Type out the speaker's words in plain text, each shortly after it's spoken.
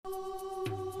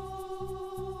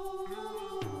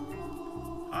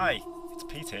Hi, it's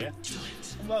Pete here,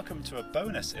 and welcome to a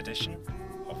bonus edition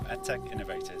of EdTech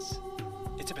Innovators.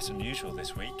 It's a bit unusual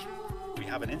this week. We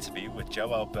have an interview with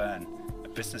Joelle Byrne, a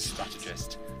business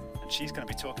strategist, and she's going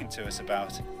to be talking to us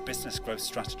about business growth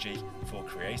strategy for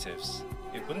creatives.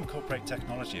 It will incorporate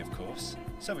technology, of course,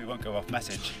 so we won't go off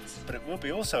message, but it will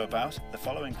be also about the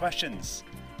following questions.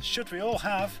 Should we all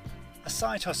have a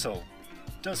side hustle?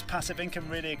 Does passive income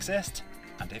really exist?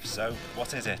 And if so,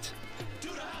 what is it?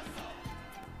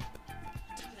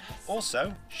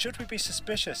 Also, should we be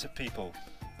suspicious of people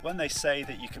when they say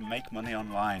that you can make money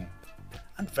online?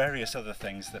 And various other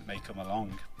things that may come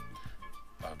along.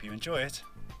 I hope you enjoy it.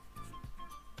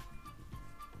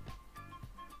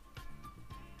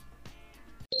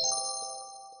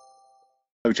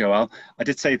 Hello, Joelle. I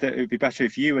did say that it would be better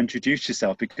if you introduced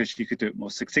yourself because you could do it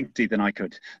more succinctly than I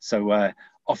could. So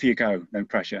off you go, no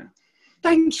pressure.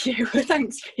 Thank you.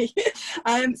 Thanks, Pete.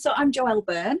 So I'm Joelle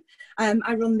Byrne.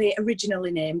 I run the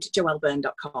originally named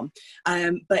joellebyrne.com,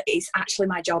 but it's actually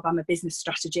my job. I'm a business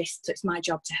strategist, so it's my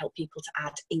job to help people to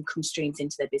add income streams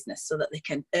into their business so that they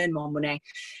can earn more money,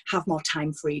 have more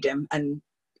time freedom, and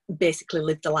basically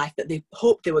live the life that they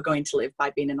hoped they were going to live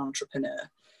by being an entrepreneur.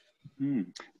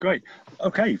 Great.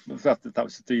 Okay, that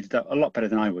was a lot better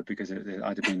than I would, because I'd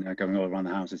have been going all around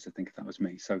the houses to think if that was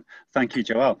me. So thank you,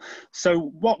 Joelle.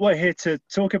 So what we're here to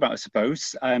talk about, I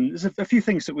suppose, there's a few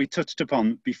things that we touched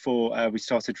upon before we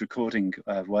started recording,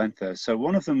 weren't there? So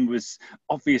one of them was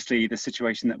obviously the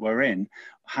situation that we're in,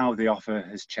 how the offer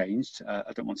has changed.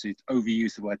 I don't want to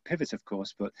overuse the word pivot, of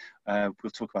course, but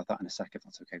we'll talk about that in a second, if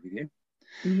that's okay with you.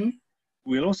 Mm-hmm.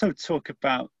 We'll also talk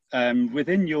about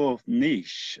within your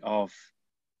niche of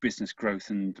business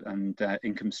growth and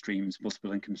income streams,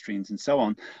 multiple income streams, and so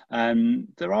on.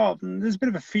 There's a bit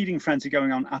of a feeding frenzy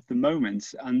going on at the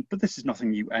moment, but this is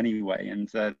nothing new anyway. And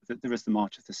there is the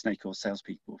march of the snake oil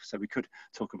salespeople, so we could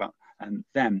talk about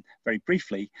them very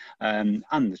briefly, and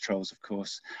the trolls, of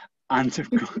course. And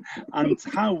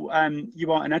how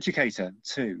you are an educator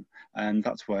too, and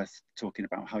that's worth talking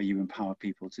about, how you empower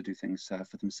people to do things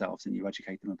for themselves, and you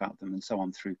educate them about them and so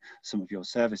on through some of your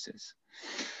services.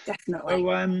 Definitely.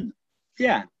 So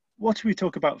yeah, what should we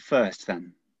talk about first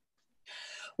then?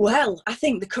 Well, I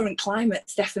think the current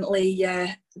climate's definitely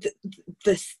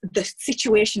the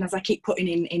situation, as I keep putting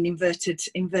in inverted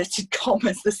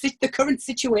commas, the current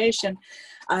situation,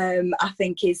 I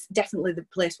think is definitely the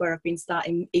place where I've been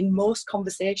starting in most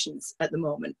conversations at the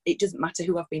moment. It doesn't matter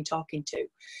who I've been talking to.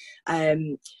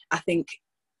 I think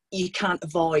you can't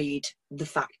avoid the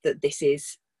fact that this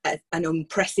is an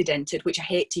unprecedented, which I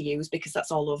hate to use because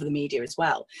that's all over the media as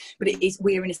well, but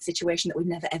we're in a situation that we've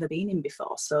never ever been in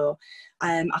before. So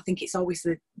I think it's always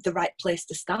the right place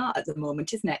to start at the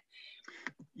moment, isn't it?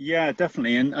 Yeah,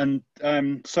 definitely.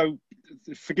 And so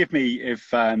forgive me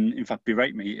if, in fact,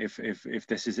 berate me if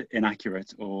this is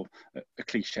inaccurate or a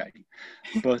cliche,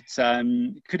 but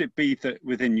could it be that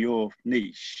within your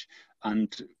niche,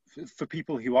 and for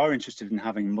people who are interested in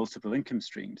having multiple income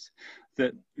streams,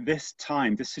 that this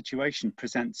situation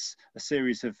presents a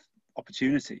series of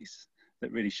opportunities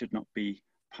that really should not be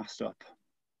passed up?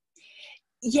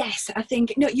 Yes, I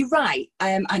think, no, you're right.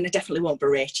 And I definitely won't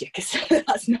berate you because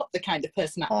that's not the kind of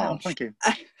person I am. Oh, thank you.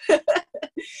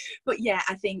 But yeah,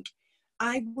 I think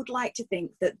I would like to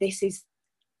think that this is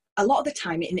a lot of the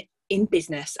time in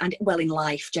business and, well, in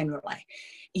life generally,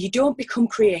 you don't become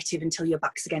creative until your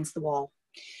back's against the wall.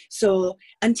 So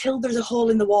until there's a hole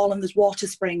in the wall and there's water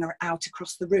spraying out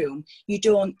across the room, you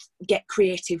don't get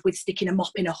creative with sticking a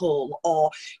mop in a hole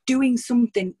or doing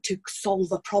something to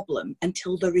solve a problem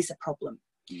until there is a problem.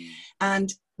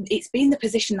 And it's been the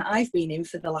position that I've been in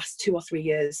for the last 2 or 3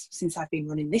 years since I've been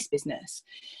running this business,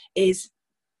 is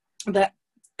that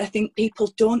I think people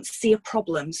don't see a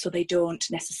problem, so they don't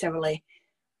necessarily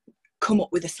come up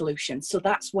with a solution. So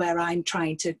that's where I'm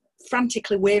trying to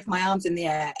frantically wave my arms in the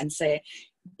air and say,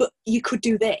 but you could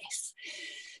do this.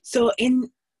 So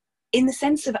in the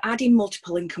sense of adding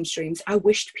multiple income streams, I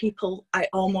wished people,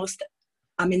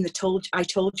 I'm in the I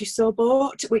told you so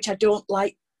boat, which I don't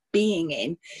like being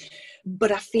in,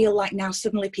 but I feel like now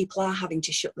suddenly people are having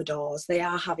to shut the doors. They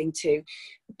are having to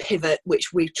pivot,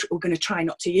 which we're going to try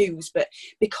not to use, but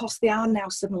because they are now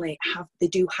suddenly they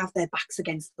do have their backs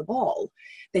against the wall,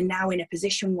 they're now in a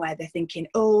position where they're thinking,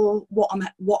 oh, what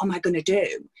am I going to do?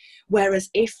 Whereas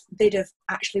if they'd have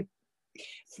actually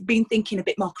been thinking a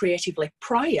bit more creatively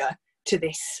prior to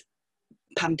this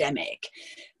pandemic,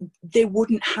 they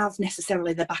wouldn't have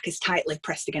necessarily their back as tightly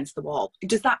pressed against the wall.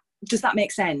 Does that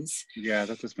make sense? Yeah,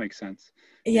 that does make sense.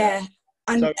 Yeah.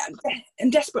 And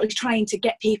and desperately trying to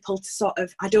get people to sort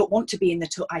of, I don't want to be in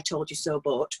the I told you so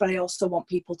boat, but I also want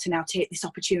people to now take this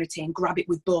opportunity and grab it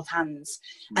with both hands,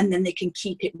 and then they can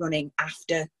keep it running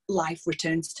after life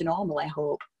returns to normal, I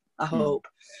hope.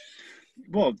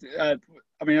 Well, I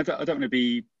mean, I don't want to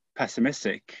be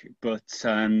pessimistic, but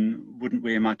wouldn't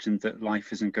we imagine that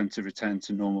life isn't going to return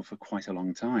to normal for quite a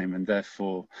long time, and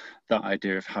therefore that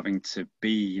idea of having to be,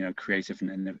 you know, creative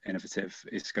and innovative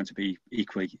is going to be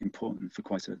equally important for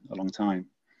quite a long time?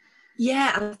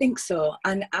 Yeah, I think so.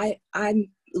 And I'm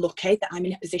lucky that I'm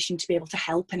in a position to be able to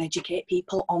help and educate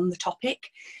people on the topic.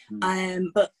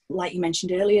 But like you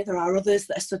mentioned earlier, there are others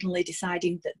that are suddenly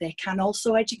deciding that they can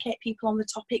also educate people on the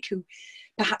topic who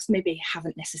perhaps maybe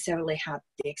haven't necessarily had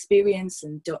the experience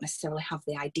and don't necessarily have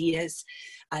the ideas,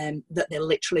 that they're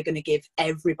literally going to give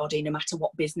everybody, no matter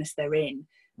what business they're in,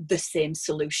 the same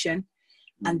solution.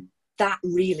 And that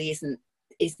really isn't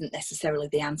necessarily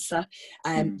the answer.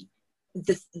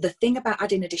 The thing about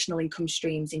adding additional income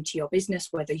streams into your business,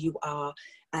 whether you are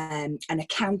an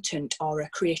accountant or a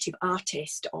creative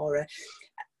artist or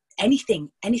anything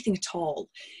at all,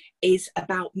 is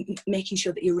about making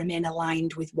sure that you remain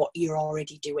aligned with what you're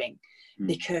already doing.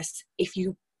 Because if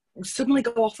you suddenly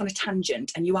go off on a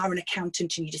tangent and you are an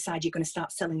accountant and you decide you're going to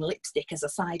start selling lipstick as a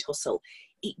side hustle,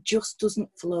 it just doesn't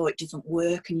flow, it doesn't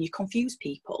work, and you confuse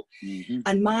people.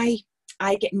 And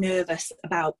I get nervous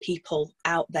about people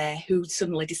out there who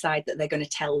suddenly decide that they're going to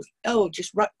tell,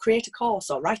 just create a course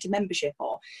or write a membership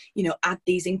or, you know, add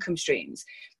these income streams,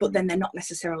 but then they're not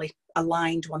necessarily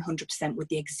aligned 100% with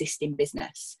the existing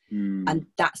business. And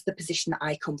that's the position that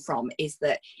I come from, is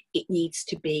that it needs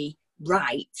to be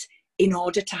right in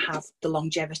order to have the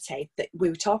longevity that we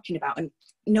were talking about. And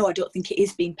no, I don't think it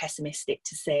is being pessimistic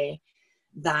to say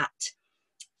that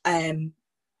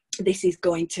this is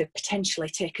going to potentially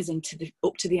take us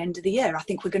up to the end of the year. I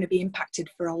think we're going to be impacted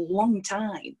for a long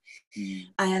time.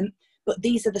 But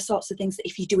these are the sorts of things that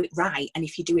if you do it right, and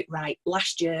if you do it right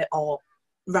last year or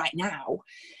right now,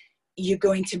 you're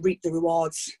going to reap the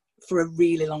rewards for a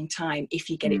really long time if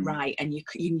you get it right, and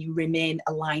you remain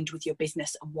aligned with your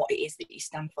business and what it is that you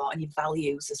stand for and your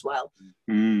values as well.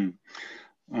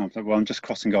 Oh, well, I'm just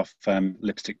crossing off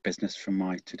lipstick business from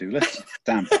my to-do list.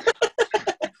 Damn.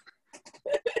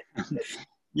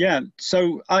 Yeah,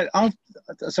 so I'll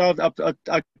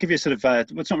give you a sort of well,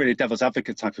 it's not really a devil's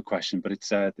advocate type of question, but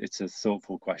it's a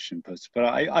thoughtful question. But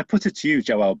I put it to you,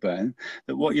 Joelle Byrne,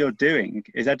 that what you're doing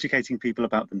is educating people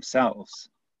about themselves.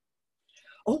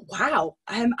 Oh wow,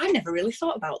 I never really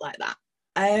thought about it like that.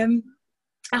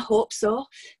 I hope so,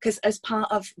 because as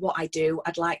part of what I do,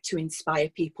 I'd like to inspire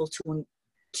people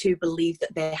to believe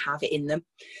that they have it in them.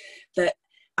 That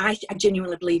I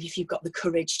genuinely believe if you've got the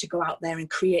courage to go out there and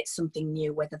create something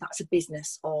new, whether that's a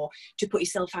business or to put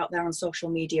yourself out there on social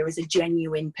media as a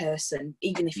genuine person,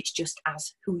 even if it's just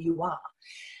as who you are,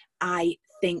 I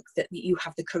think that you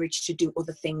have the courage to do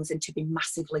other things and to be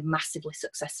massively, massively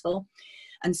successful.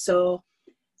 And so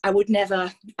I would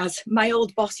never, as my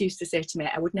old boss used to say to me,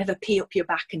 I would never pee up your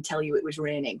back and tell you it was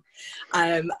raining.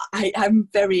 I'm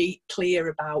very clear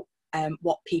about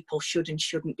what people should and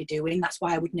shouldn't be doing. That's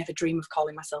why I would never dream of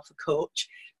calling myself a coach,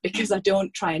 because I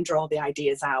don't try and draw the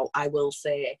ideas out. I will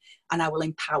say, and I will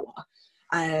empower.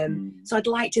 So I'd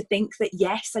like to think that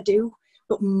yes, I do,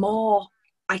 but more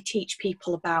I teach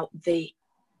people about the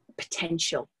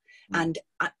potential, and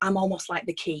I'm almost like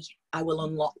the key. I will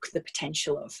unlock the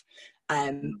potential of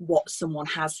what someone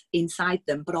has inside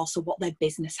them, but also what their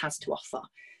business has to offer,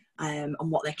 and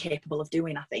what they're capable of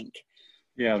doing, I think.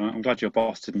 Yeah, I'm glad your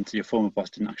former boss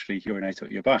didn't actually urinate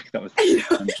at your back. That was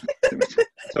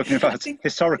talking about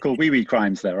historical wee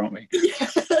crimes there, aren't we? Yeah.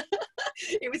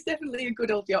 It was definitely a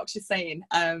good old Yorkshire saying,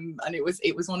 and it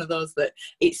was one of those that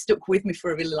it stuck with me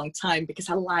for a really long time, because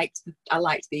I liked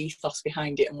the ethos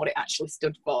behind it and what it actually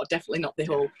stood for. Definitely not the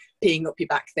whole peeing up your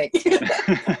back thing.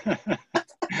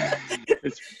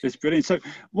 It's brilliant. So,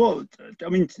 I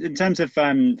mean, in terms of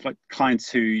like clients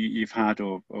who you've had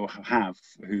or have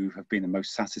who have been the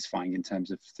most satisfying in terms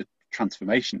of the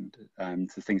transformation,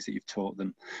 the things that you've taught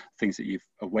them, things that you've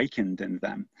awakened in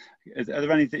them, are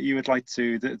there any that you would like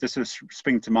to that sort of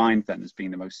spring to mind then as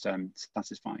being the most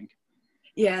satisfying?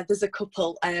 Yeah, there's a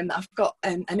couple. I've got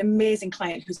an amazing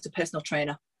client who's a personal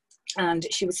trainer, and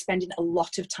she was spending a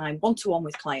lot of time one-to-one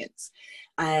with clients,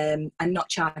 and not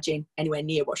charging anywhere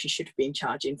near what she should have been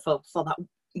charging for that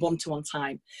one-to-one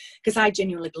time, because I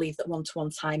genuinely believe that one-to-one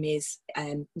time is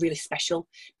really special,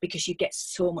 because you get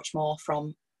so much more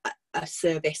from a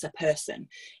service, a person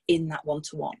in that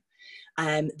one-to-one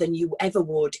than you ever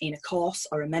would in a course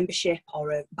or a membership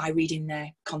or by reading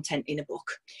their content in a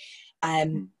book.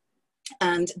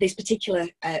 And this particular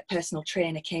personal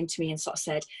trainer came to me and sort of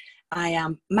said, I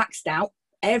am maxed out.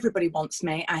 Everybody wants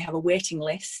me. I have a waiting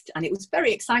list. And it was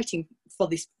very exciting for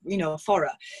this, you know, for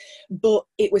her. But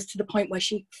it was to the point where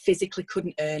she physically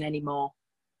couldn't earn anymore.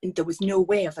 And there was no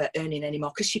way of her earning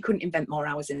anymore because she couldn't invent more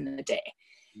hours in a day.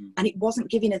 And it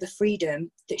wasn't giving her the freedom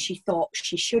that she thought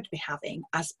she should be having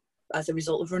as a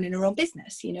result of running her own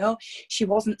business. You know, she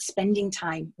wasn't spending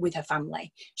time with her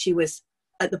family. She was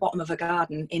at the bottom of a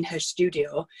garden in her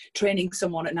studio training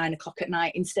someone at 9 o'clock at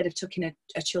night instead of tucking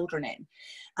her children in.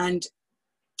 And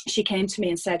she came to me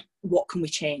and said, what can we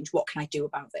change? What can I do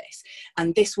about this?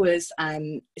 And this was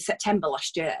September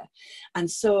last year. And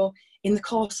so in the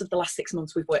course of the last 6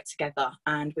 months, we've worked together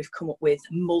and we've come up with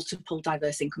multiple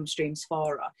diverse income streams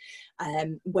for her,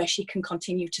 where she can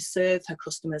continue to serve her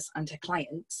customers and her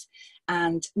clients.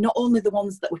 And not only the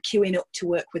ones that were queuing up to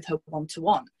work with her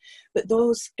one-to-one, but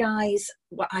those guys,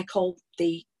 what I call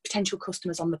the potential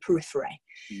customers on the periphery.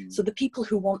 So the people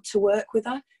who want to work with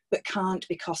her, but can't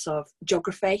because of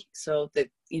geography. So that,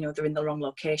 you know, they're in the wrong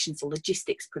locations, the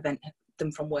logistics prevent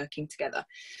them from working together.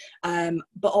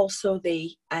 But also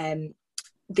the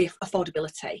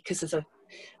affordability, because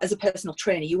as a personal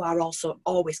trainer, you are also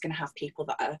always going to have people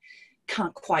that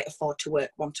can't quite afford to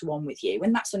work one-to-one with you,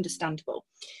 and that's understandable.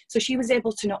 So she was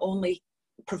able to not only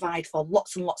provide for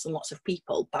lots and lots and lots of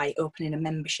people by opening a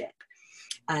membership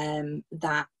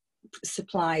that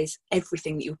supplies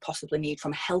everything that you would possibly need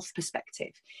from a health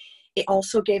perspective. It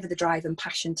also gave her the drive and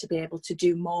passion to be able to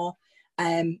do more,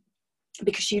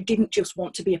 because she didn't just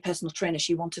want to be a personal trainer,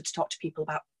 she wanted to talk to people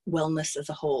about wellness as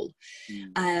a whole.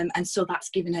 And so that's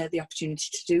given her the opportunity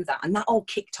to do that. And that all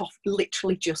kicked off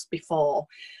literally just before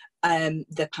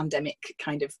the pandemic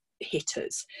kind of hit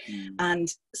us. And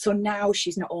so now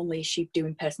she's not only is she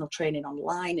doing personal training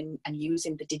online and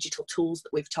using the digital tools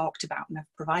that we've talked about and have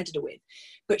provided her with,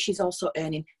 but she's also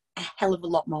earning a hell of a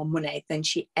lot more money than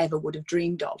she ever would have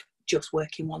dreamed of just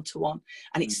working one-to-one.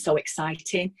 And it's so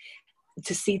exciting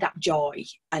to see that joy,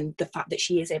 and the fact that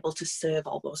she is able to serve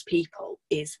all those people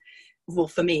is, well,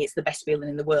 for me, it's the best feeling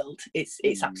in the world. It's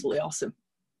absolutely awesome.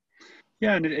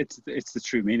 Yeah, and it's the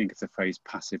true meaning of the phrase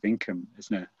passive income,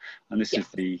 isn't it? And this is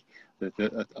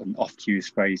an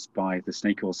oft-used phrase by the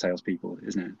snake oil salespeople,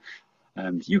 isn't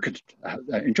it? You could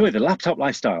enjoy the laptop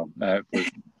lifestyle,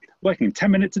 working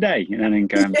 10 minutes a day, and then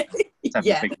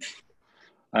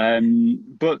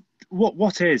but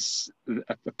what is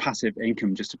a passive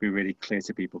income, just to be really clear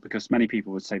to people, because many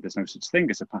people would say there's no such thing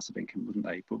as a passive income, wouldn't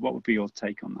they? But what would be your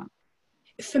take on that?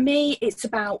 For me, it's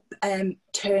about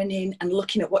turning and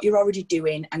looking at what you're already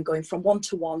doing and going from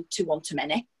one-to-one to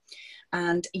one-to-many.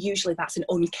 And usually that's an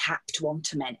uncapped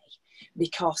one-to-many,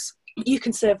 because you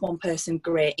can serve one person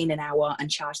great in an hour and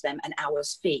charge them an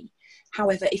hour's fee.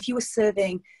 However, if you were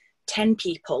serving 10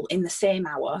 people in the same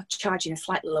hour, charging a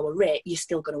slightly lower rate, you're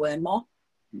still going to earn more.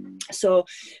 So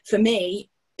for me,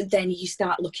 then you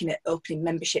start looking at opening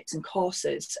memberships and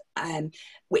courses,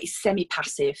 which is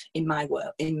semi-passive in my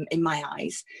world, in my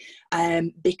eyes,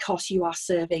 because you are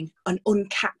serving an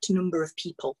uncapped number of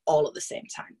people all at the same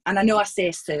time. And I know I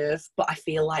say serve, but I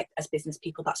feel like as business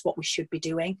people, that's what we should be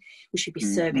doing. We should be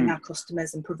serving our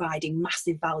customers and providing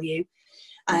massive value,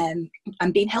 and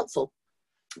being helpful.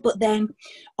 But then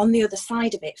on the other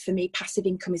side of it, for me, passive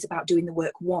income is about doing the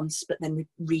work once, but then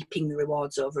reaping the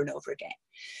rewards over and over again.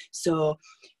 So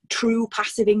true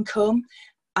passive income,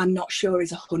 I'm not sure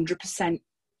is 100%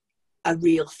 a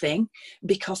real thing,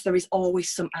 because there is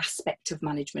always some aspect of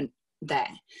management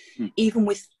there. Even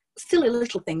with silly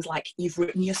little things like you've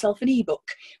written yourself an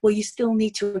ebook, well, you still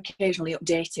need to occasionally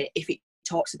update it if it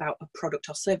talks about a product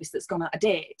or service that's gone out of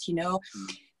date, you know.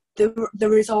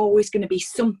 There is always going to be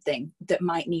something that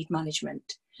might need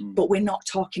management, but we're not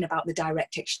talking about the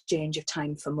direct exchange of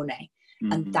time for money.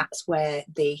 And that's where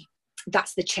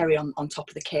that's the cherry on top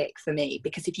of the cake for me,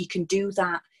 because if you can do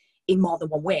that in more than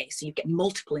one way, so you get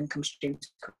multiple income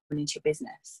streams coming into your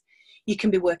business, you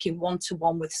can be working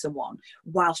one-to-one with someone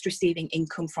whilst receiving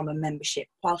income from a membership,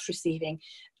 whilst receiving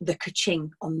the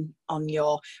ka-ching on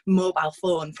your mobile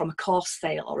phone from a course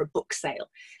sale or a book sale.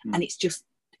 And it's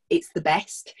the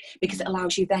best, because it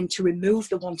allows you then to remove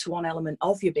the one-to-one element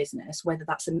of your business, whether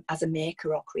that's as a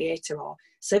maker or creator or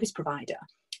service provider,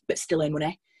 but still earn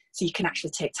money. So you can actually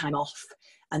take time off.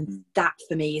 And that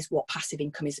for me is what passive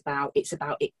income is about. It's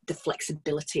about the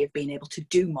flexibility of being able to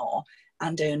do more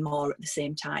and earn more at the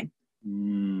same time.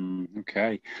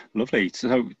 Okay, lovely.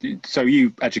 So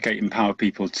you educate, empower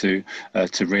people to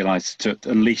realize, to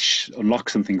unlock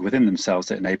something within themselves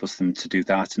that enables them to do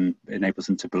that, and enables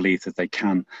them to believe that they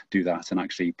can do that and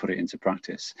actually put it into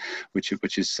practice, which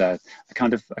is a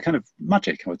kind of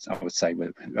magic. I would say,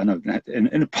 I know,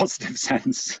 in a positive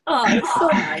sense. Oh, it's so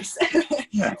nice.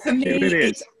 Yeah, For me, it really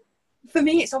it's is. for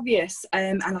me, it's obvious.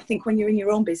 And I think when you're in your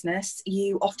own business,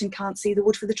 you often can't see the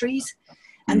wood for the trees.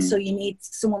 And so Mm, you need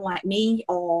someone like me,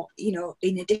 or, you know,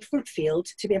 in a different field,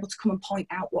 to be able to come and point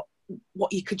out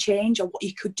what you could change or what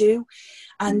you could do.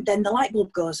 And mm, then the light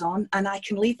bulb goes on, and I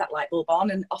can leave that light bulb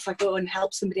on, and off I go and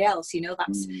help somebody else. You know,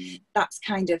 mm. that's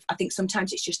kind of, I think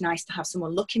sometimes it's just nice to have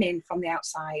someone looking in from the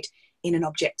outside in an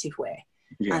objective way.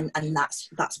 Yeah. And that's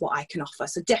what I can offer.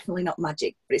 So definitely not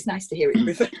magic, but it's nice to hear it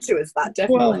referred to as that,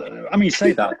 definitely. Well, I mean, you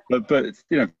say that, but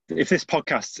you know, if this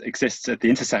podcast exists at the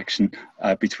intersection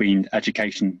between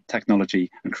education,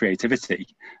 technology, and creativity,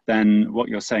 then what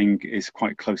you're saying is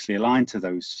quite closely aligned to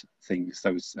those things,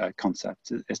 those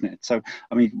concepts, isn't it? So,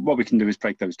 I mean, what we can do is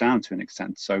break those down to an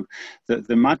extent. So,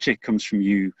 the magic comes from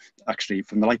you, actually,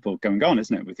 from the light bulb going on,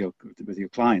 isn't it, with your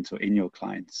clients or in your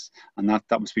clients, and that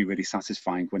must be really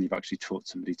satisfying when you've actually taught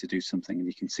somebody to do something and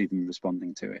you can see them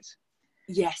responding to it.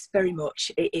 Yes, very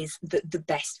much. It is the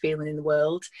best feeling in the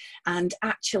world. And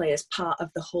actually, as part of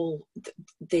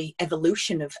the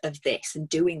evolution of this and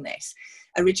doing this,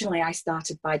 originally I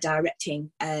started by directing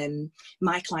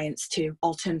my clients to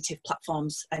alternative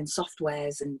platforms and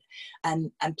softwares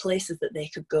and places that they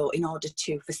could go in order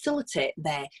to facilitate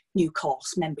their new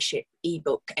course, membership,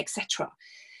 ebook, etc.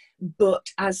 But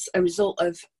as a result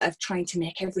of trying to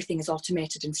make everything as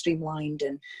automated and streamlined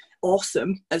and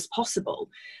awesome as possible,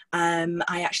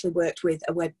 I actually worked with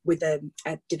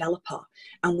a developer,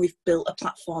 and we've built a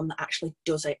platform that actually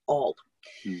does it all.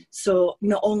 So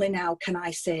not only now can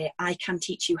I say, I can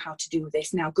teach you how to do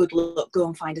this, now good luck, go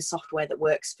and find a software that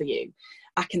works for you.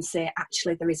 I can say,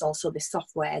 actually, there is also this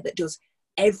software that does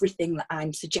everything that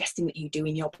I'm suggesting that you do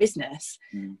in your business,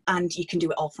 and you can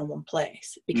do it all from one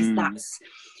place, because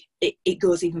it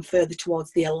goes even further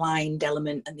towards the aligned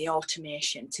element and the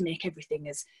automation to make everything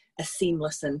as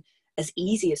seamless and as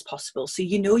easy as possible. So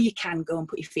you know you can go and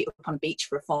put your feet up on a beach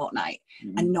for a fortnight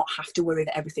and not have to worry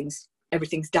that everything's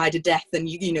died a death, and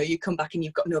you know you come back and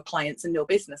you've got no clients and no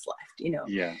business left. You know.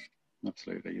 Yeah.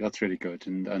 Absolutely, that's really good,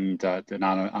 and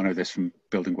I know this from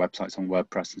building websites on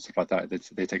WordPress and stuff like that.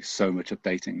 They take so much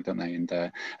updating, don't they?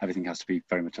 And everything has to be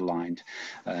very much aligned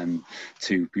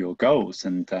to your goals.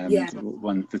 And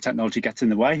when the technology gets in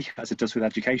the way, as it does with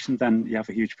education, then you have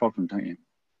a huge problem, don't you?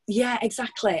 Yeah,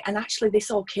 exactly. And actually,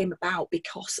 this all came about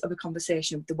because of a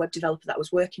conversation with the web developer that I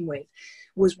was working with,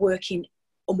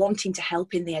 wanting to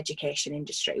help in the education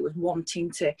industry, was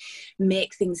wanting to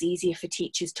make things easier for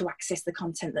teachers to access the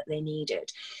content that they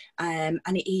needed. And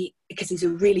because he's a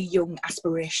really young,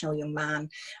 aspirational young man,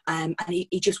 and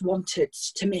he just wanted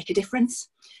to make a difference.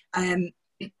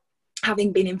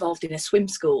 Having been involved in a swim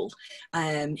school,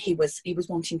 he was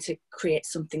wanting to create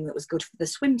something that was good for the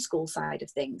swim school side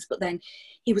of things. But then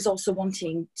he was also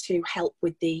wanting to help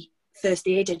with the first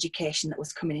aid education that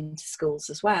was coming into schools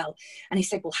as well. And he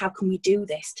said, well, how can we do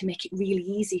this to make it really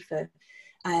easy for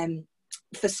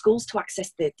schools to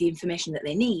access the information that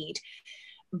they need,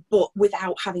 but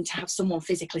without having to have someone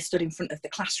physically stood in front of the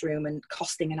classroom and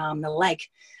costing an arm and a leg,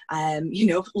 you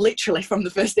know, literally from the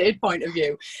first aid point of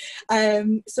view.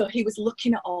 So he was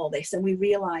looking at all this, and we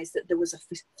realised that there was a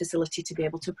facility to be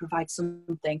able to provide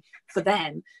something for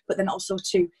them, but then also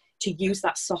to use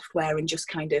that software and just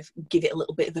kind of give it a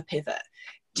little bit of a pivot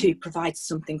to provide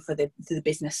something for the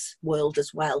business world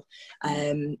as well.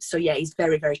 So yeah, he's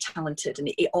very, very talented, and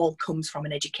it all comes from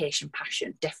an education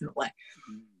passion, definitely.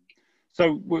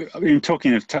 So, I mean,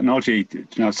 talking of technology, you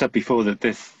know, I've said before that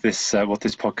this what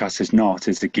this podcast is not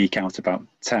is a geek out about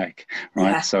tech,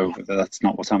 right? Yeah. So that's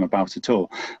not what I'm about at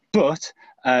all. But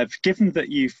given that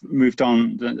you've moved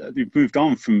on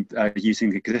from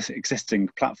using existing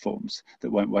platforms that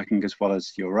weren't working as well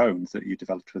as your own that you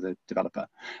developed with a developer,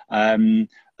 are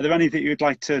there any that you'd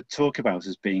like to talk about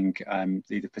as being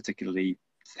either particularly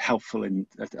helpful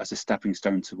as a stepping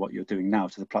stone to what you're doing now,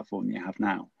 to the platform that you have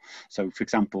now? So, for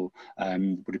example,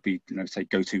 would it be, you know, say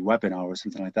GoToWebinar or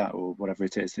something like that, or whatever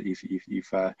it is that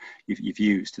you've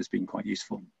used has been quite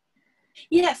useful?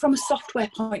 Yeah, from a software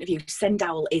point of view,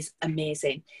 Sendowl is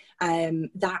amazing.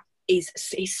 That is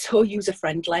so user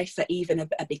friendly for even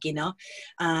a beginner.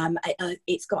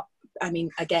 It's got, I mean,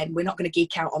 again, we're not going to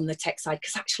geek out on the tech side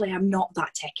because actually I'm not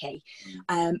that techy,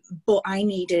 but I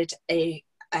needed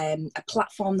a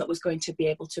platform that was going to be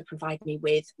able to provide me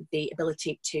with the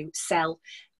ability to sell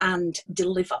and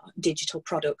deliver digital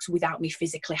products without me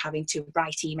physically having to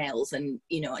write emails and,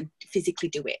 you know, and physically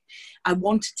do it. I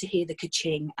wanted to hear the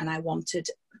ka-ching, and I wanted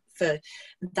for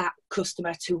that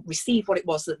customer to receive what it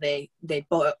was that they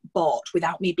bought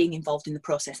without me being involved in the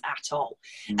process at all.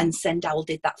 And Sendowl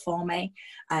did that for me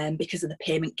because of the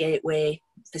payment gateway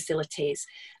facilities.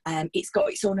 It's got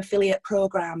its own affiliate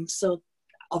program, so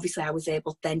obviously I was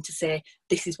able then to say,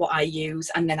 this is what I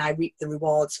use, and then I reap the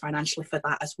rewards financially for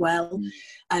that as well.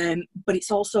 But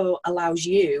it also allows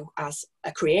you as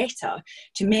a creator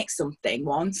to make something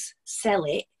once, sell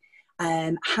it,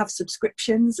 have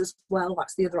subscriptions as well.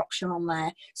 That's the other option on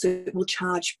there. So it will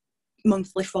charge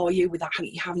monthly for you without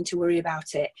having to worry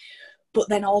about it. But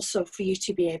then also for you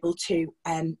to be able to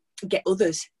get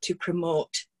others to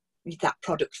promote that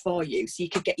product for you. So you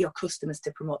could get your customers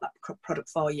to promote that product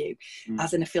for you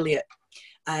as an affiliate.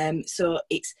 So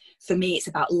it's, for me, it's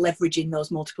about leveraging those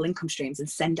multiple income streams, and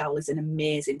Sendowl is an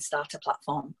amazing starter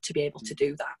platform to be able to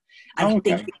do that. And I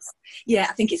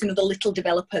think it's another little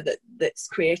developer that's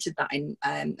created that in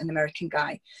an American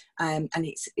guy, and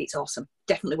it's awesome.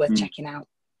 Definitely worth checking out.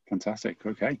 Fantastic.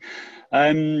 Okay.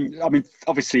 I mean,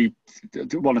 obviously,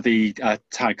 one of the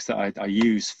tags that I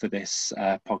use for this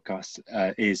podcast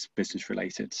is business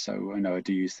related. So I know I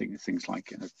do use things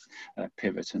like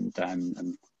pivot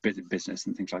and business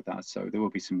and things like that. So there will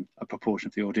be a proportion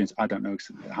of the audience, I don't know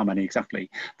how many exactly,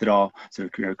 that are sort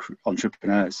of, you know,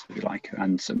 entrepreneurs, if you like,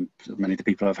 and many of the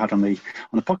people I've had on the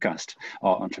podcast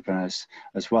are entrepreneurs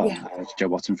as well. Yeah. Jo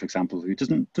Watson, for example, who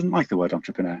doesn't like the word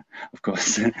entrepreneur, of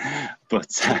course,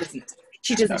 but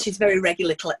she doesn't. No. She's very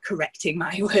regularly correcting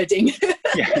my wording.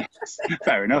 Yeah,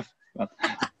 fair enough. Well,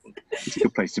 it's a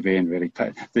good place to be in, really.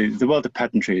 The world of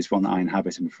pedantry is one that I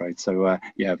inhabit, I'm afraid. So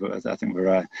yeah, but I think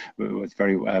we're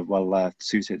very well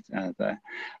suited there.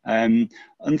 And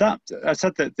that, I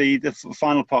said that the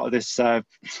final part of this, I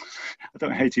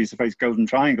don't hate to use the phrase golden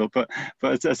triangle, but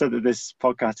I said that this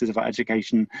podcast is about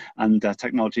education and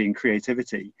technology and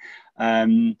creativity.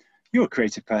 You're a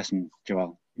creative person,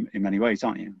 Joelle, in many ways,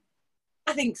 aren't you?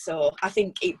 I think so. I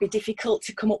think it'd be difficult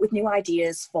to come up with new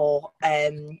ideas for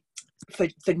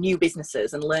new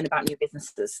businesses and learn about new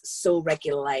businesses so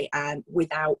regularly and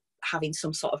without having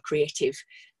some sort of creative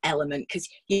element, because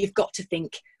you've got to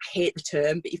think, I hate the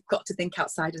term, but you've got to think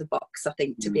outside of the box, I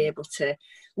think, to be able to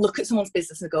look at someone's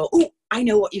business and go, oh, I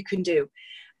know what you can do.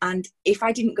 And if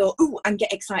I didn't go, oh, and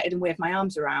get excited and wave my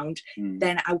arms around,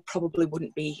 then I probably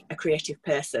wouldn't be a creative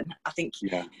person. I think,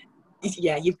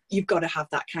 yeah, you've got to have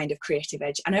that kind of creative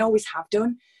edge. And I always have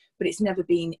done, but it's never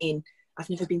been I've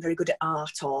never been very good at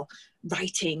art or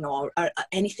writing or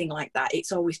anything like that.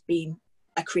 It's always been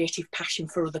a creative passion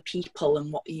for other people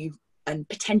and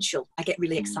potential. I get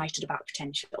really excited about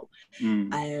potential.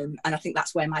 And I think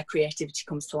that's where my creativity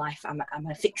comes to life. I'm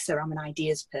a fixer, I'm an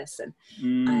ideas person.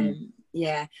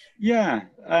 Yeah.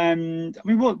 I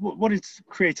mean, what is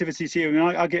creativity to you?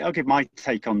 I mean, I'll give my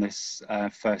take on this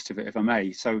first, if I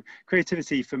may. So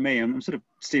creativity for me, and I'm sort of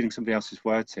stealing somebody else's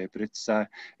words here, but it's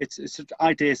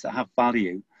ideas that have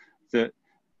value that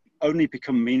only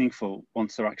become meaningful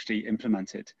once they're actually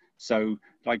implemented. So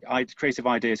like creative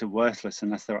ideas are worthless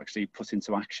unless they're actually put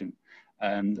into action.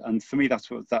 And for me, that's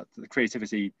that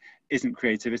creativity isn't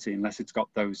creativity unless it's got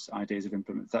those ideas of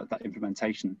that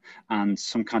implementation and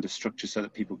some kind of structure so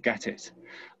that people get it.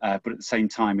 But at the same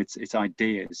time, it's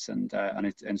ideas and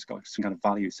it's got some kind of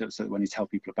value so that when you tell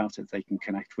people about it, they can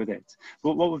connect with it.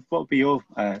 What would be your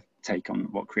take on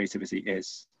what creativity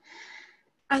is?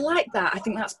 I like that. I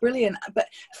think that's brilliant. But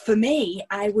for me,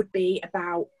 I would be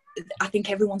about, I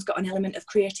think everyone's got an element of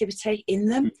creativity in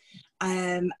them.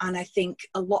 And I think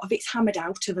a lot of it's hammered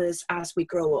out of us as we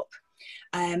grow up.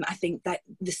 I think that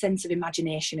the sense of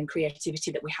imagination and creativity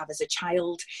that we have as a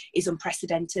child is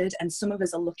unprecedented, and some of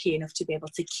us are lucky enough to be able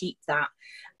to keep that,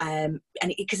 and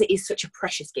because it is such a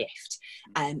precious gift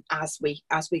as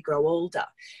we grow older.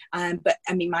 But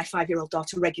I mean, my 5-year-old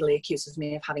daughter regularly accuses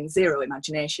me of having zero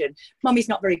imagination. Mommy's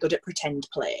not very good at pretend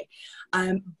play,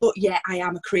 but yeah, I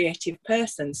am a creative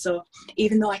person. So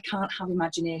even though I can't have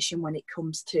imagination when it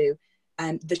comes to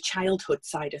the childhood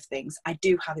side of things, I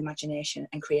do have imagination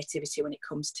and creativity when it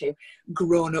comes to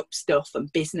grown-up stuff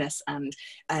and business and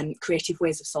creative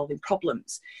ways of solving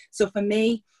problems. So for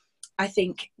me, I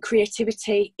think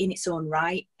creativity in its own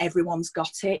right, everyone's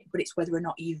got it, but it's whether or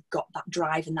not you've got that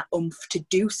drive and that oomph to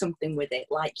do something with it,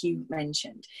 like you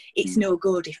mentioned. It's no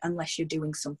good unless you're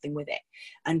doing something with it.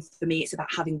 And for me, it's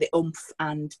about having the oomph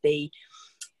and the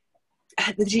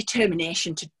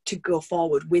determination to go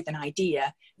forward with an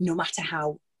idea, no matter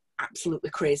how absolutely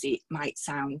crazy it might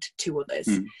sound to others.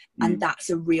 And Mm. that's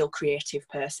a real creative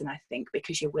person, I think,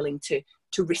 because you're willing to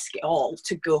risk it all,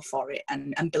 to go for it,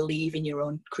 and believe in your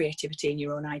own creativity and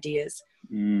your own ideas.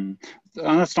 Oh,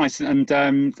 that's nice. And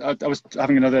I was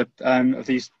having another of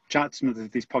these chats and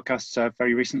these podcasts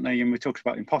very recently, and we talked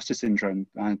about imposter syndrome,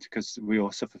 because we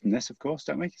all suffer from this, of course,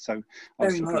 don't we? So I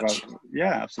was Very talking much. about,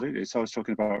 yeah, absolutely. So I was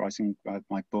talking about writing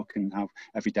my book, and how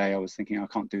every day I was thinking, I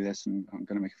can't do this, and I'm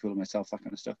going to make a fool of myself, that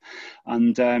kind of stuff.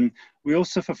 And we all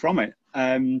suffer from it,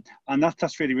 and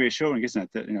that's really reassuring, isn't it?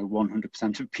 That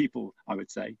 100% of people, I would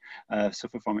say,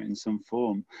 suffer from it in some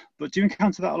form. But do you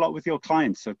encounter that a lot with your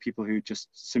clients? So people who just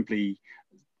simply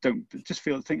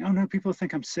think, oh no, people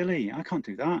think I'm silly, I can't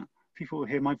do that. People will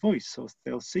hear my voice, or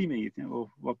they'll see me, or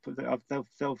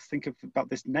they'll think about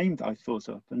this name that I thought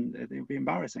up, and it'll be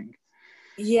embarrassing.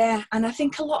 Yeah, and I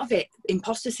think a lot of it,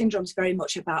 imposter syndrome, is very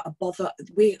much about a bother.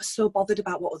 We're so bothered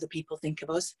about what other people think of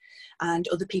us, and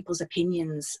other people's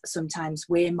opinions sometimes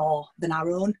way more than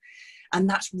our own. And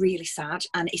that's really sad,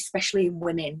 and especially in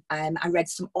women. I read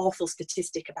some awful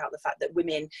statistic about the fact that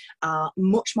women are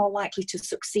much more likely to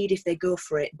succeed if they go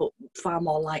for it, but far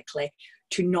more likely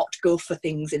to not go for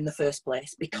things in the first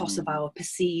place because of our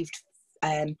perceived,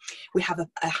 we have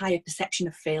a higher perception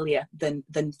of failure than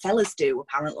fellas do,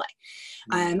 apparently.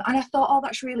 And I thought, oh,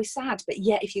 that's really sad. But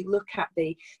yet, if you look at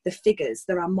the figures,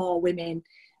 there are more women,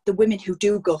 the women who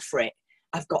do go for it,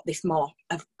 I've got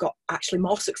actually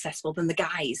more successful than the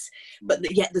guys, but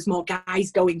yet there's more guys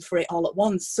going for it all at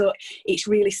once. So it's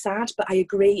really sad, but I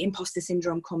agree, imposter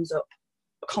syndrome comes up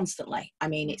constantly. I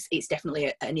mean, it's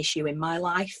definitely an issue in my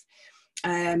life.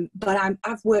 But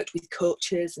I've worked with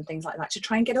coaches and things like that to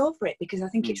try and get over it, because I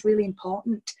think it's really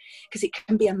important, because it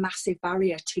can be a massive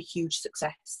barrier to huge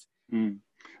success.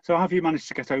 So have you managed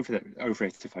to get over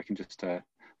it, if I can just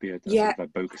be a sort of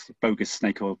a bogus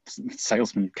snake oil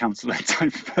salesman counsellor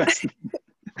type of person?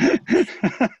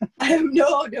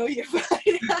 No, you're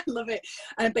fine. I love it.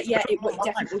 But yeah, it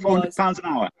definitely was. £400 an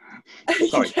hour.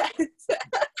 Sorry.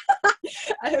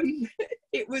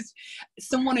 It was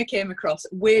someone I came across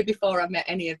way before I met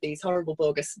any of these horrible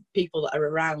bogus people that are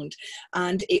around,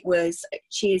 and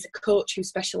she is a coach who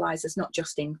specialises not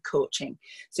just in coaching,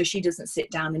 so she doesn't sit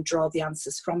down and draw the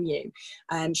answers from you.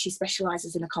 She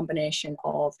specialises in a combination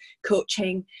of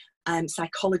coaching,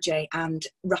 psychology, and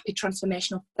rapid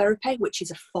transformational therapy, which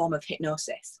is a form of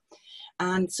hypnosis.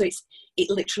 And so it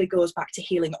literally goes back to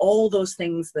healing all those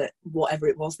things, that whatever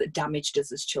it was that damaged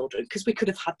us as children, because we could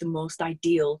have had the most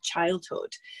ideal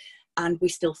childhood and we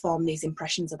still form these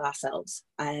impressions of ourselves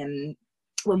when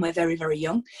we're very, very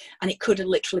young. And it could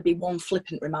literally be one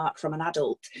flippant remark from an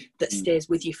adult that stays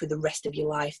with you for the rest of your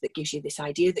life, that gives you this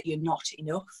idea that you're not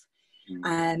enough.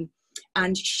 And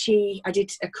I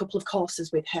did a couple of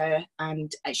courses with her,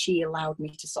 and she allowed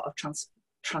me to sort of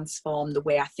transform the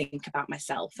way I think about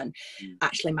myself, and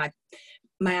actually my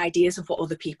ideas of what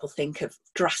other people think have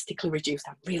drastically reduced.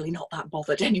 I'm really not that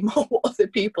bothered anymore what other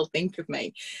people think of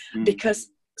me, because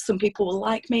some people will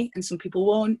like me and some people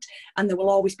won't, and there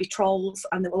will always be trolls,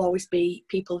 and there will always be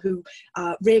people who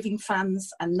are raving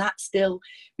fans, and that still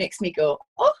makes me go,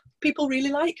 oh, people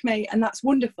really like me, and that's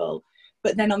wonderful.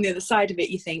 But then on the other side of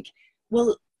it, you think,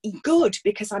 well, good,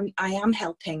 because I am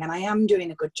helping and I am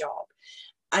doing a good job.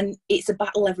 And it's a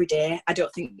battle every day. I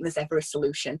don't think there's ever a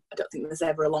solution. I don't think there's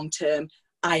ever a long-term,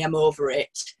 I am over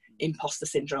it, imposter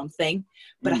syndrome thing.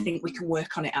 But I think we can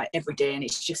work on it every day, and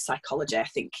it's just psychology. I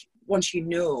think once you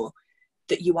know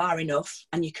that you are enough,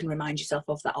 and you can remind yourself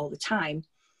of that all the time,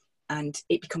 and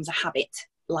it becomes a habit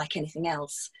like anything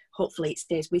else, hopefully it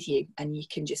stays with you and you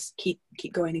can just keep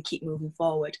going and keep moving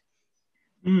forward.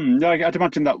 I'd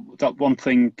imagine that one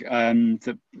thing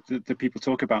that people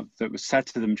talk about that was said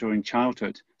to them during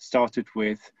childhood started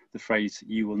with the phrase,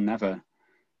 you will never.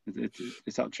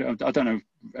 Is that true? I don't know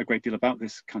a great deal about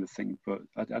this kind of thing, but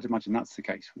I'd imagine that's the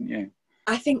case, wouldn't you?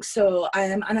 I think so.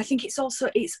 And I think it's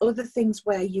other things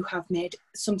where you have made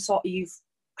you've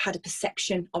had a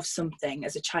perception of something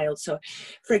as a child. So,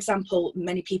 for example,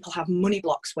 many people have money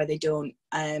blocks where they don't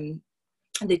earn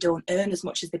as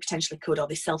much as they potentially could, or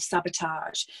they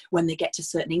self-sabotage when they get to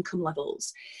certain income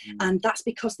levels. And that's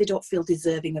because they don't feel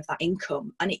deserving of that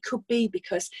income. And it could be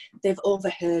because they've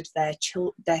overheard their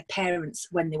parents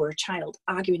when they were a child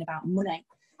arguing about money.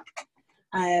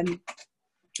 And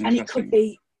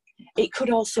it could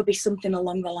also be something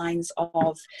along the lines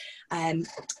of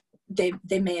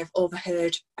they may have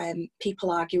overheard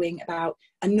people arguing about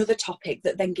another topic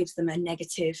that then gives them a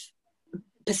negative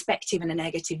perspective and a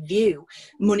negative view.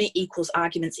 Money equals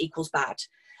arguments equals bad.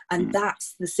 And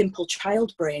that's the simple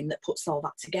child brain that puts all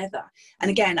that together.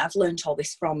 And again, I've learned all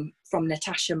this from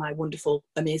Natasha, my wonderful,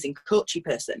 amazing coachy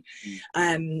person.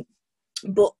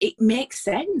 But it makes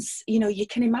sense. You know, you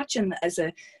can imagine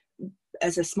that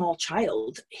as a small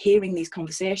child hearing these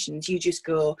conversations, you just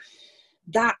go,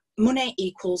 that money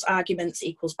equals arguments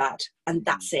equals bad, and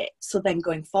that's it. So then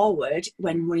going forward,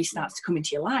 when money starts to come into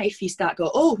your life, you start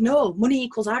go, oh no, money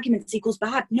equals arguments equals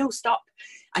bad, no, stop.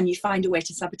 And you find a way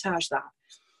to sabotage that.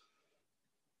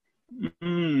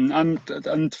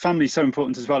 And family is so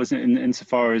important as well, isn't it,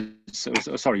 insofar as,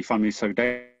 sorry, family is so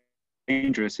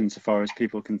dangerous insofar as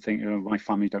people can think, you know, my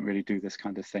family don't really do this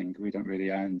kind of thing, we don't really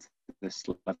earn this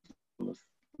level of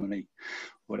money,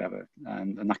 whatever,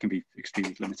 and that can be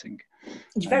extremely limiting.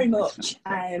 Very much.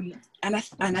 And I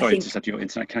sorry, think, just said your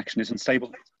internet connection is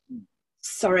unstable.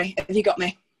 Sorry, have you got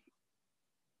me?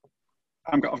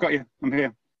 I've got you. I'm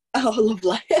here. Oh,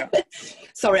 lovely. Yeah.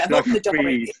 Sorry, I've opened the door.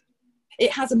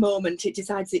 It has a moment. It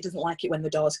decides it doesn't like it when the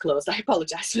door's closed. I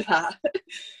apologise for that.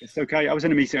 It's okay. I was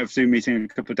in a Zoom meeting a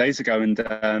couple of days ago,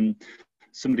 and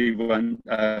somebody went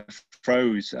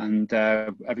froze, and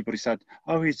everybody said,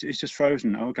 "Oh, he's just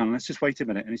frozen. Oh, okay, let's just wait a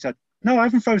minute." And he said, "No, I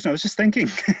haven't frozen. I was just thinking."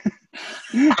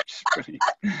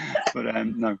 But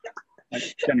no.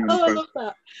 Oh, I love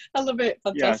that. I love it.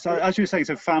 Fantastic. Yeah. So as you were saying,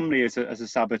 so family as a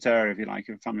saboteur, if you like,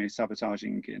 family is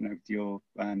sabotaging, you know, your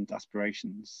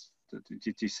aspirations.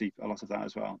 Do you see a lot of that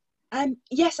as well?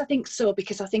 Yes, I think so,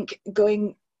 because I think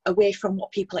going away from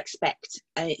what people expect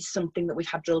is something that we've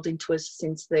had drilled into us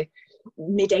since the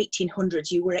mid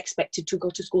 1800s. You were expected to go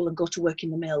to school and go to work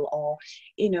in the mill, or,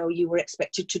 you know, you were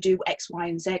expected to do X, Y,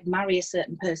 and Z, marry a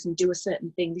certain person, do a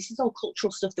certain thing. This is all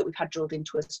cultural stuff that we've had drilled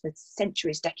into us for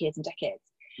centuries, decades and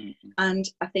decades. Mm-hmm. And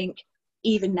I think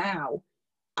even now,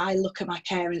 I look at my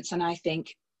parents and I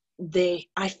think,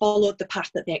 I followed the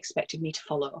path that they expected me to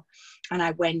follow, and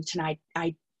I went and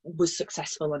I was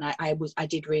successful, and I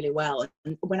did really well.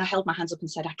 And when I held my hands up and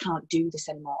said, I can't do this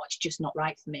anymore, it's just not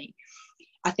right for me,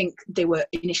 I think they were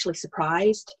initially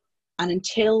surprised. And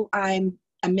until I'm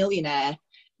a millionaire,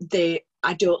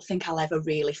 I don't think I'll ever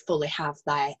really fully have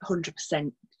their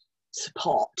 100%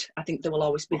 support. I think there will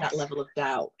always be that level of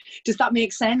doubt. Does that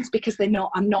make sense? Because I'm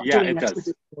not doing a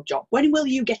traditional job. When will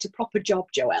you get a proper job,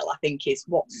 Joelle? I think is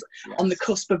what's on the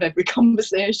cusp of every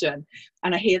conversation.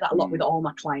 And I hear that a lot with all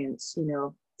my clients. You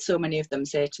know, so many of them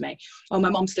say to me, oh, my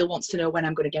mom still wants to know when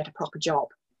I'm going to get a proper job.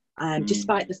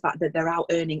 Despite the fact that they're out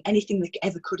earning anything they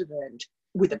ever could have earned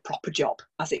with a proper job,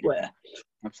 as it were.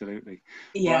 Absolutely.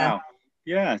 Yeah. Wow.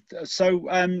 Yeah, so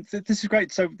this is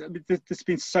great. So this has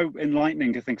been so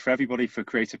enlightening, I think, for everybody, for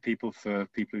creative people, for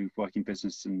people who work in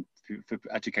business, and for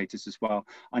educators as well.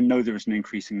 I know there is an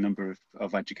increasing number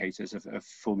of educators, of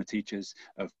former teachers,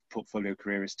 of portfolio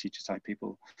careerist teacher type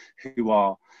people who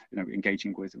are, you know,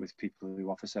 engaging with people who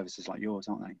offer services like yours,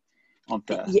 aren't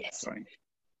they? Yes. Sorry.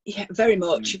 Yeah, very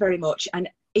much, very much. And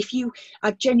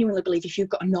I genuinely believe if you've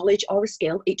got a knowledge or a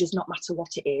skill, it does not matter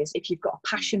what it is. If you've got a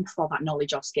passion for that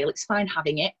knowledge or skill, it's fine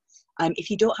having it. If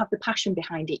you don't have the passion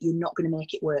behind it, you're not going to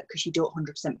make it work because you don't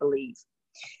 100% believe.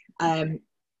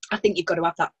 I think you've got to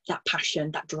have that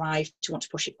passion, that drive to want to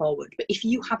push it forward. But if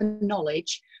you have a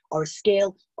knowledge or a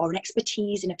skill or an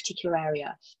expertise in a particular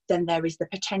area, then there is the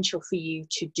potential for you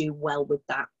to do well with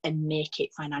that and make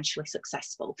it financially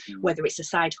successful, whether it's a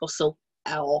side hustle,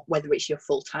 or whether it's your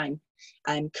full-time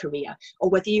career, or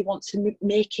whether you want to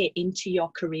make it into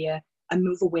your career and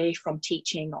move away from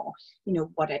teaching, or, you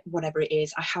know, whatever it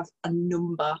is. I have a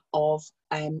number of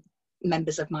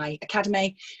members of my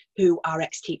academy who are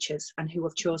ex-teachers and who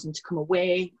have chosen to come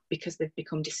away because they've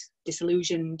become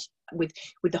disillusioned with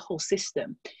the whole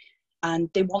system,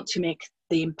 and they want to make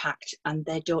the impact and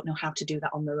they don't know how to do that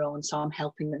on their own. So I'm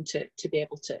helping them to be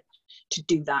able to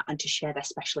do that and to share their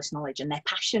specialist knowledge and their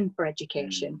passion for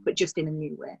education, but just in a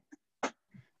new way.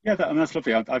 Yeah, that's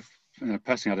lovely. I've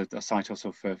personally had a side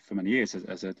hustle for many years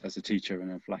as a teacher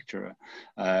and a lecturer,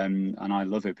 and I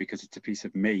love it because it's a piece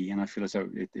of me, and I feel as though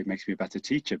it makes me a better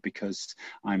teacher because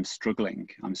I'm struggling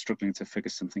to figure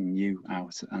something new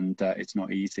out, and it's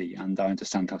not easy, and I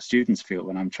understand how students feel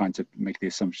when I'm trying to make the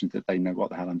assumption that they know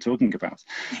what the hell I'm talking about.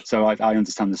 So I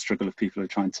understand the struggle of people who are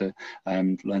trying to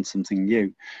learn something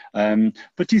new.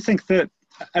 But do you think that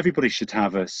everybody should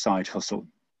have a side hustle?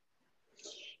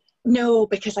 No,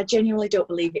 because I genuinely don't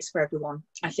believe it's for everyone.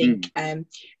 I think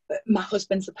my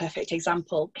husband's the perfect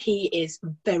example. He is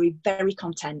very, very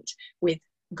content with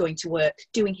going to work,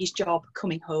 doing his job,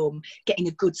 coming home, getting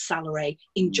a good salary,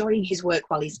 enjoying his work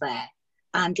while he's there,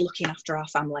 and looking after our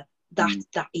family.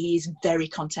 That he is very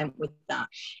content with that.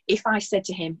 If I said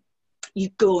to him, you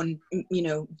go and,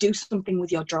 do something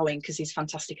with your drawing because he's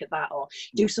fantastic at that, or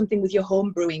do something with your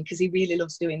home brewing because he really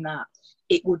loves doing that,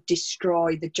 it would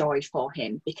destroy the joy for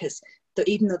him, because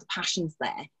even though the passion's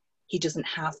there, he doesn't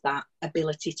have that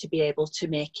ability to be able to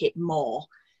make it more,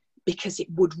 because it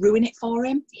would ruin it for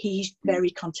him. He's very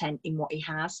content in what he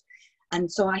has.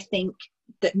 And so I think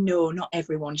that, no, not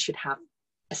everyone should have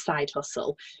a side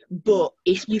hustle. But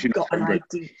if you've got an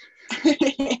idea,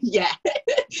 yeah,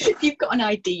 if you've got an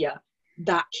idea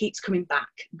that keeps coming back,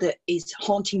 that is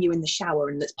haunting you in the shower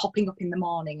and that's popping up in the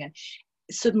morning, and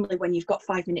suddenly when you've got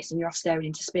 5 minutes and you're off staring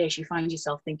into space, you find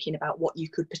yourself thinking about what you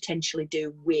could potentially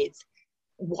do with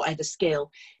whatever skill,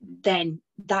 then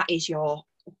that is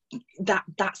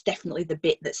that's definitely the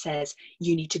bit that says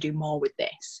you need to do more with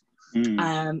this.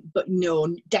 But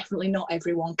no, definitely not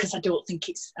everyone, because I don't think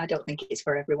it's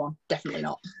for everyone. Definitely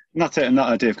not. And that's it. And that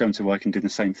idea of going to work and doing the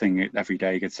same thing every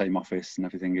day, get the same office and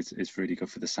everything is really good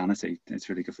for the sanity. It's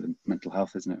really good for the mental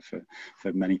health, isn't it,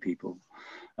 for many people?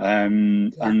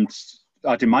 And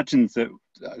I'd imagine that,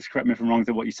 correct me if I'm wrong,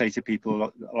 that what you say to people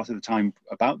a lot of the time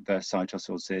about their side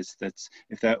hustles is that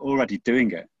if they're already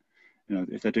doing it,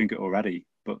 if they're doing it already,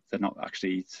 but they're not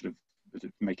actually sort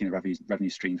of making the revenue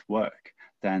streams work,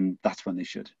 then that's when they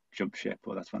should jump ship,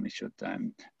 or that's when they should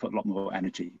put a lot more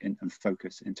energy and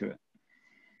focus into it.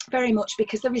 Very much,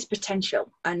 because there is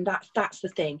potential, and that's the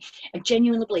thing. I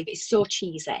genuinely believe, it's so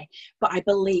cheesy, but I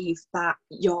believe that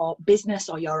your business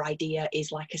or your idea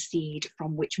is like a seed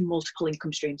from which multiple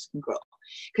income streams can grow.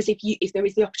 Because if there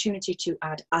is the opportunity to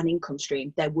add an income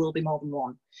stream, there will be more than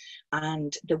one,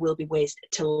 and there will be ways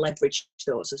to leverage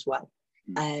those as well.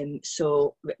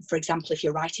 So, for example, if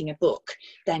you're writing a book,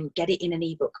 then get it in an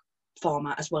ebook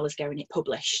format as well as getting it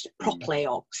published properly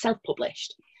or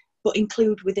self-published. But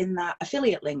include within that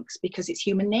affiliate links, because it's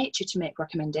human nature to make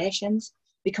recommendations.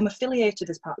 Become affiliated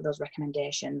as part of those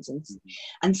recommendations,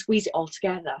 and squeeze it all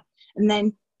together. And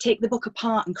then take the book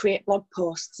apart and create blog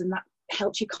posts, and that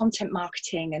helps you content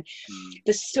marketing. And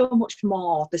there's so much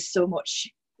more. There's so much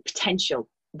potential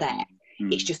there.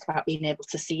 It's just about being able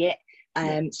to see it.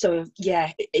 So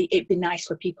yeah, it'd be nice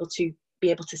for people to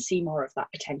be able to see more of that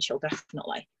potential.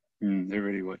 Definitely. They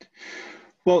really would.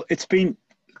 Well, it's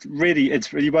really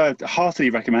heartily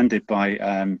recommended by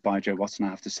Joe Watson, I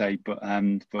have to say, but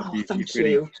you've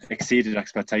really exceeded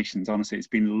expectations. Honestly, it's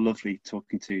been lovely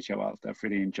talking to you, Joe. I've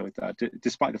really enjoyed that,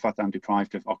 despite the fact that I'm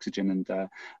deprived of oxygen and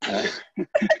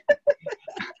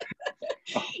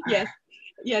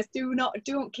Yes,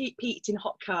 don't keep Pete in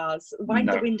hot cars. Wind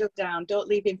the window down. Don't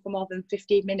leave him for more than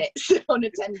 15 minutes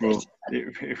unattended. Well,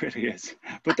 it really is.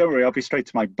 But don't worry, I'll be straight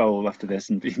to my bowl after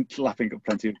this and be lapping up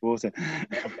plenty of water.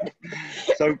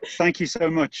 So thank you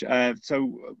so much.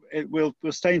 We'll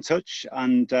stay in touch,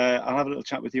 and I'll have a little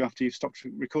chat with you after you've stopped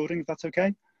recording, if that's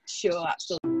okay. Sure,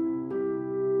 absolutely.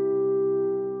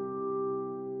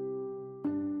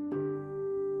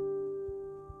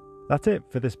 That's it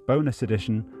for this bonus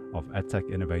edition of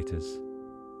EdTech Innovators.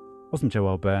 Wasn't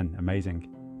Joelle Byrne amazing?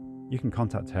 You can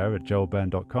contact her at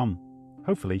joelbyrne.com.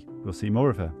 Hopefully we'll see more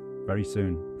of her very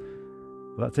soon.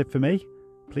 Well, that's it for me.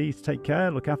 Please take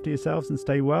care, look after yourselves and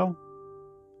stay well.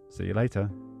 See you later.